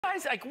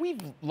guys, like,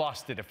 we've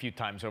lost it a few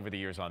times over the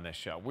years on this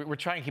show. We're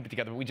trying to keep it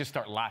together, but we just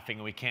start laughing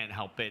and we can't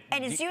help it.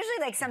 And it's usually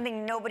like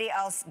something nobody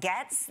else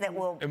gets that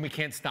will... And we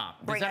can't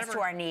stop. Bring us to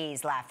our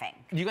knees laughing.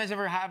 Do you guys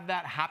ever have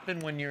that happen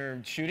when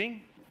you're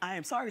shooting? I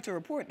am sorry to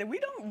report that we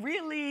don't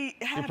really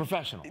have... You're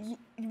professionals.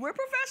 We're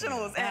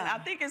professionals, and I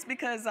think it's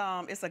because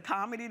it's a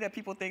comedy that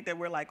people think that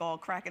we're like all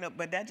cracking up,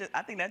 but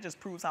I think that just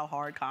proves how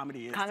hard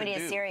comedy is. Comedy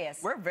is serious.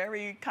 We're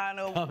very kind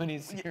of... Comedy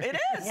is serious. It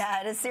is. Yeah,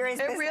 it is serious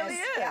business. It really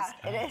is. Yeah,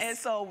 it is. And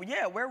so,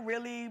 yeah, we're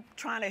really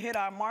trying to hit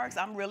our marks.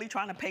 I'm really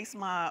trying to pace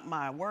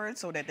my words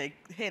so that they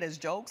hit as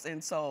jokes,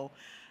 and so...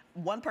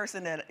 One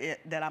person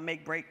that I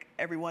make break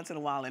every once in a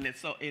while, and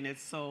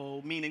it's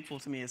so meaningful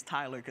to me, is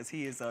Tyler, because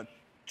he is a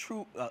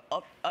true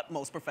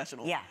utmost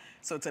professional. Yeah.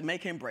 So to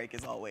make him break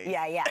is always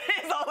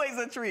it's always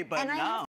a treat. But no.